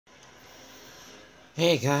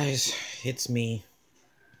Hey guys, it's me,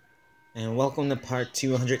 and welcome to part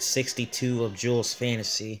 262 of Jules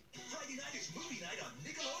Fantasy.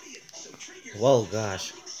 Whoa,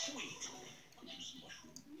 gosh.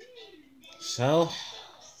 So,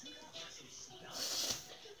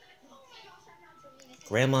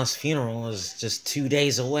 Grandma's funeral is just 2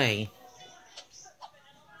 days away.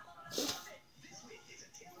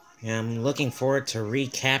 And I'm looking forward to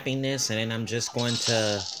recapping this, and then I'm just going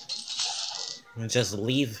to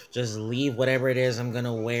leave whatever it is I'm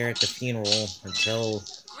gonna wear at the funeral until,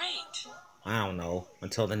 I don't know,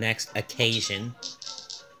 until the next occasion.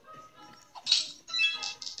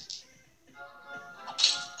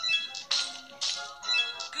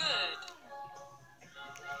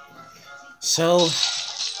 So,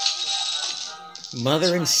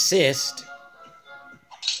 Mother insists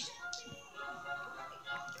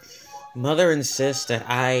that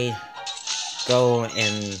I go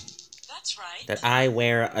and that I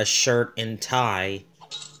wear a shirt and tie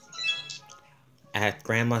at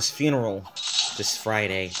Grandma's funeral this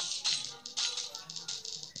Friday.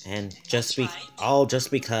 And just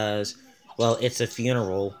because, well, it's a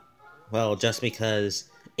funeral. Well, just because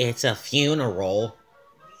it's a funeral.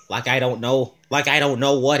 Like I don't know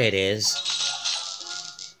what it is.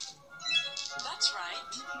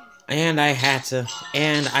 And I had to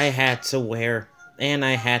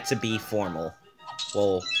be formal.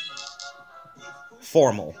 Well,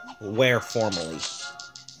 wear formally.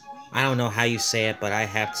 I don't know how you say it, but I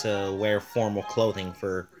have to wear formal clothing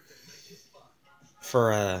for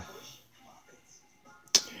the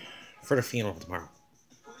funeral tomorrow.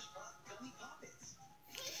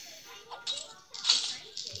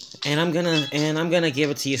 And I'm gonna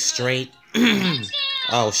give it to you straight.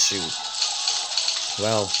 Oh shoot.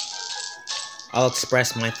 Well, I'll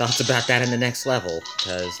express my thoughts about that in the next level,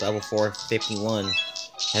 because level 451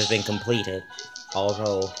 has been completed,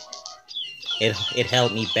 although it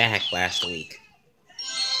held me back last week.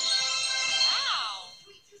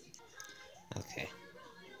 Okay.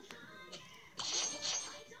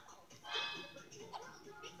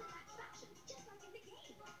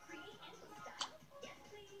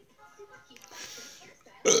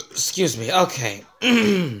 Excuse me, okay.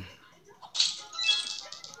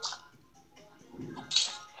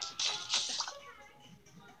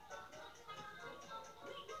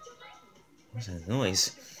 What's that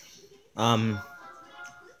noise?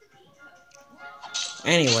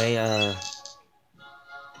 Anyway,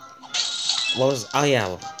 oh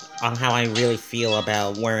yeah, on how I really feel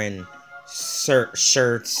about wearing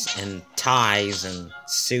shirts and ties and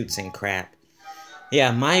suits and crap.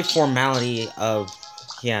 Yeah, my formality of,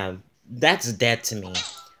 yeah, that's dead to me.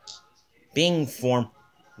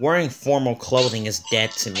 Wearing formal clothing is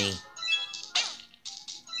dead to me.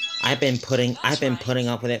 I've been putting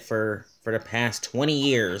up with it for the past 20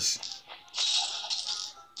 years.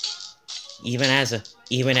 Even as a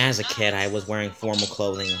kid, I was wearing formal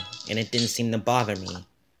clothing, and it didn't seem to bother me.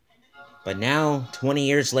 But now, 20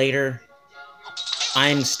 years later,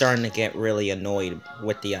 I'm starting to get really annoyed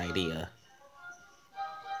with the idea.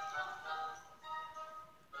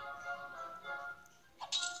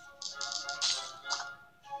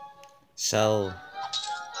 So,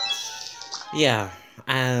 yeah,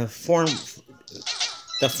 the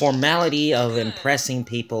formality of impressing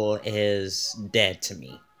people is dead to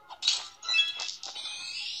me.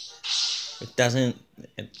 It doesn't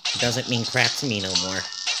mean crap to me no more.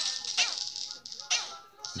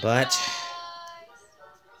 But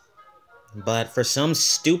for some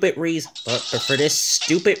stupid reason, for this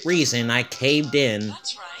stupid reason, I caved in.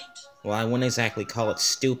 Well, I wouldn't exactly call it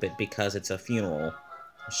stupid because it's a funeral.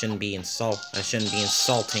 I shouldn't be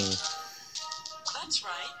insulting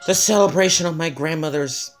the celebration of my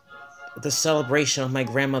grandmother's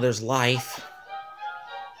life.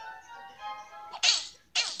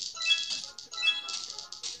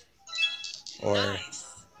 Or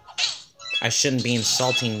I shouldn't be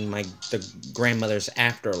insulting the grandmother's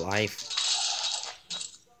afterlife.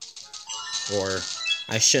 Or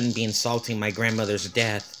I shouldn't be insulting my grandmother's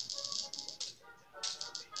death.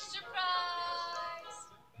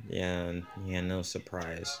 Surprise! Yeah, no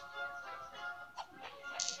surprise.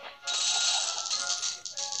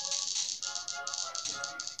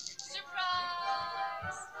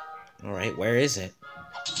 Surprise! Alright, where is it?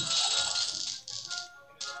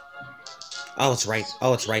 Oh, it's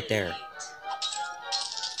right there.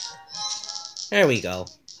 There we go.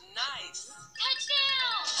 Nice.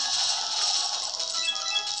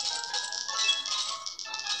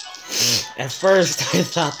 At first, I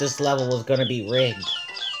thought this level was gonna be rigged,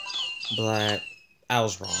 but I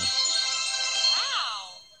was wrong.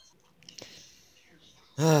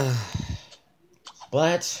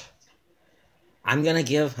 But I'm gonna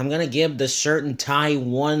give the shirt and tie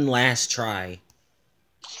one last try.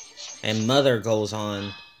 And Mother goes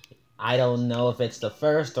on, I don't know if it's the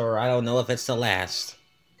first or I don't know if it's the last.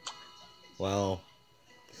 Well,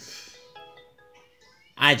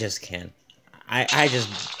 I just can't. I just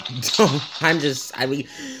don't. I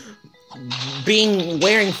mean,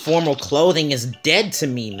 wearing formal clothing is dead to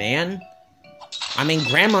me, man. I mean,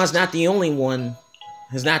 Grandma's not the only one.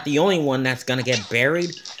 Is not the only one that's gonna get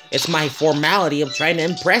buried. It's my formality of trying to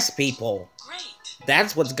impress people. Great.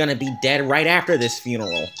 That's what's gonna be dead right after this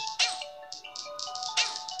funeral.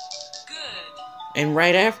 Good. And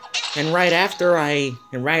right after I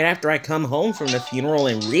come home from the funeral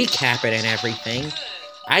and recap it and everything, good.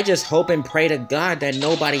 I just hope and pray to God that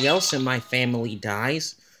nobody else in my family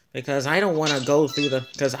dies. Because I don't want to go through the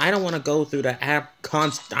abstract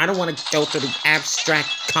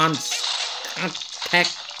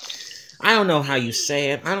I don't know how you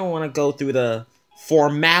say it. I don't want to go through the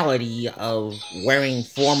formality of wearing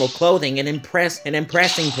formal clothing and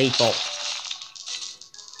impressing people.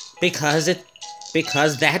 Because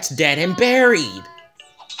that's dead and buried.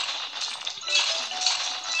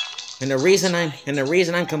 And the reason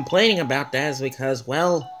I'm complaining about that is because,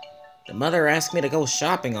 well, the mother asked me to go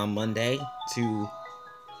shopping on Monday to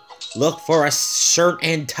look for a shirt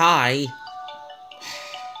and tie.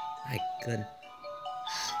 My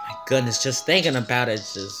goodness, just thinking about it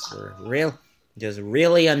just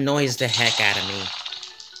really annoys the heck out of me.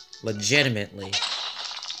 Legitimately.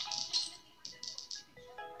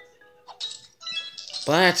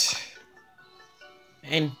 But,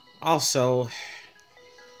 and also,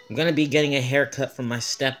 I'm gonna be getting a haircut from my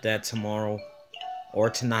stepdad tomorrow. Or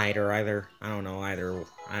tonight, or either, I don't know, either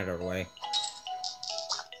way.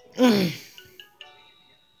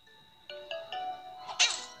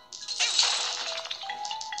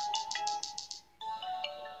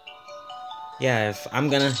 Yeah, if I'm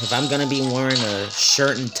gonna be wearing a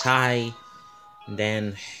shirt and tie,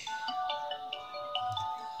 then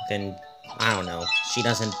I don't know. She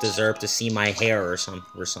doesn't deserve to see my hair or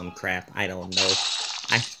some crap. I don't know.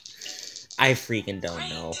 I freaking don't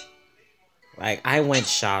know. Like, I went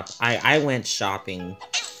shopping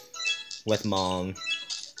with Mom.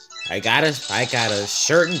 I got a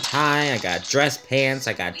shirt and tie, I got dress pants,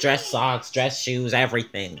 I got dress socks, dress shoes,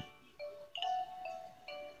 everything.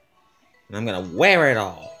 And I'm gonna wear it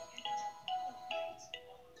all.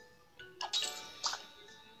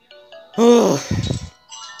 Oh,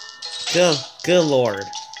 good Lord.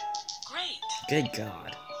 Great. Good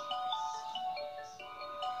God.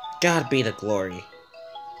 God be the glory.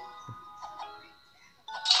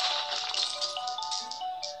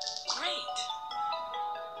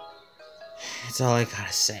 That's all I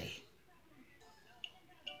gotta say.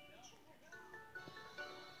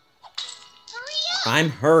 I'm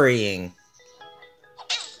hurrying.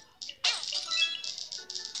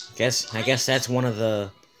 I guess that's one of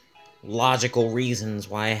the logical reasons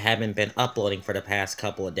why I haven't been uploading for the past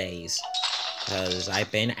couple of days. Because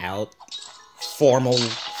I've been out formal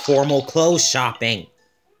clothes shopping.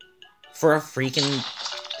 For a freaking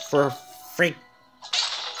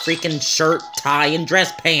shirt, tie, and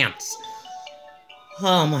dress pants.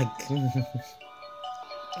 Oh my god.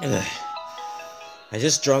 I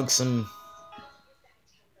just drunk some...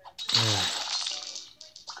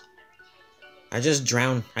 I just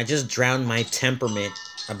drowned my temperament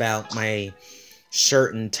about my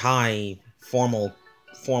shirt and tie formal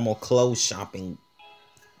clothes shopping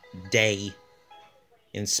day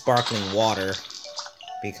in sparkling water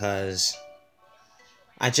because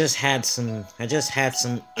I just had some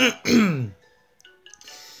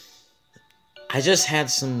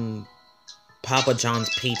Papa John's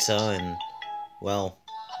pizza and, well,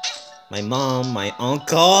 my mom, my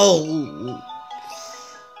uncle...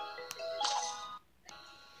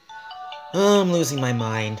 Oh, I'm losing my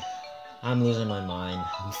mind. I'm losing my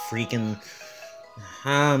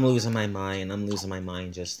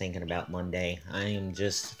mind just thinking about Monday. I am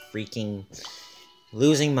just freaking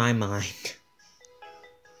losing my mind.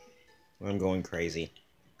 I'm going crazy.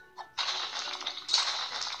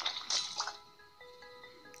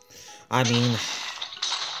 I mean,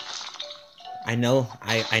 I know.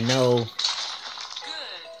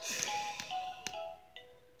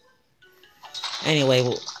 Anyway,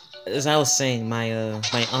 well, as I was saying, my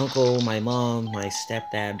uncle, my mom, my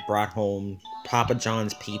stepdad brought home Papa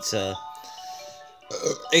John's pizza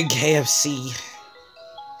and KFC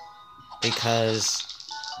because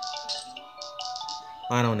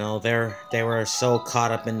I don't know, they were so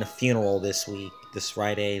caught up in the funeral this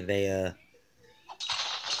Friday. They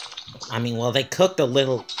I mean, well, they cooked a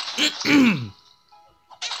little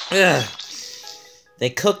They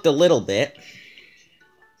cooked a little bit.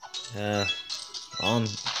 Mom...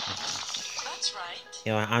 That's right.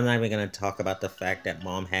 You know, I'm not even gonna talk about the fact that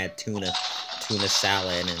Mom had tuna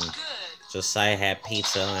salad, and Good. Josiah had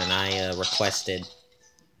pizza, and I requested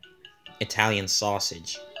Italian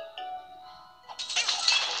sausage.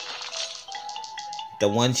 The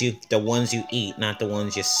ones you eat, not the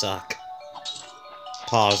ones you suck.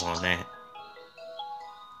 Pause on that.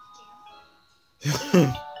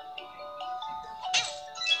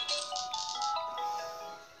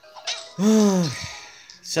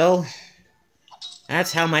 So,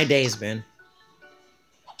 that's how my day's been.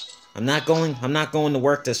 I'm not going to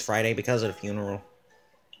work this Friday because of the funeral.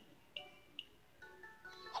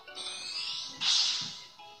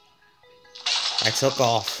 I took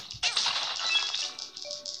off.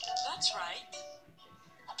 That's right.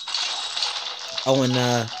 Oh, and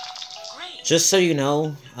Great. just so you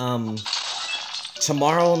know,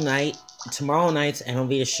 tomorrow night's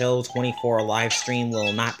MLB The Show 24 live stream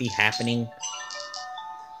will not be happening.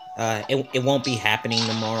 It won't be happening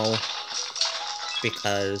tomorrow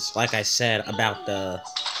because, like I said about the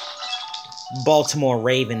Baltimore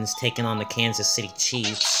Ravens taking on the Kansas City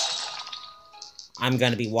Chiefs, I'm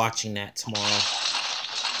gonna be watching that tomorrow.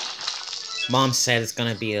 Mom said it's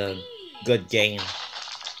gonna be a good game.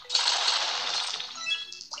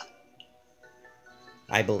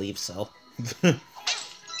 I believe so.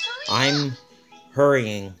 I'm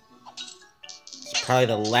hurrying. It's probably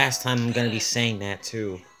the last time I'm gonna be saying that,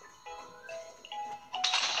 too.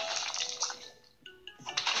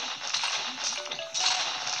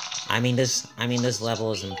 I mean, this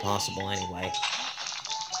level is impossible anyway.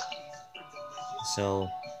 So,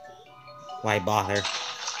 why bother?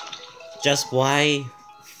 Just why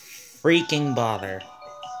freaking bother?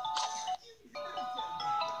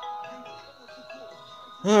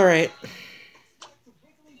 Alright.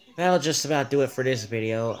 That'll just about do it for this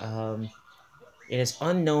video. It is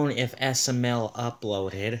unknown if SML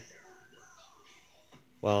uploaded.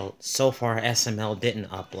 Well, so far SML didn't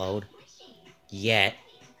upload. Yet.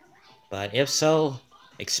 But if so,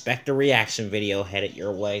 expect a reaction video headed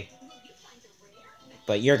your way.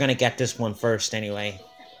 But you're gonna get this one first anyway.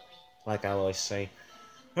 Like I always say.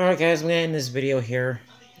 Alright guys, I'm gonna end this video here.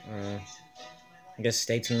 I guess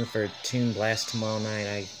stay tuned for Toon Blast tomorrow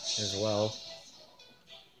night as well.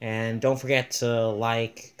 And don't forget to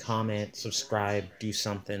like, comment, subscribe, do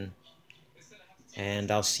something.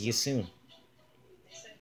 And I'll see you soon.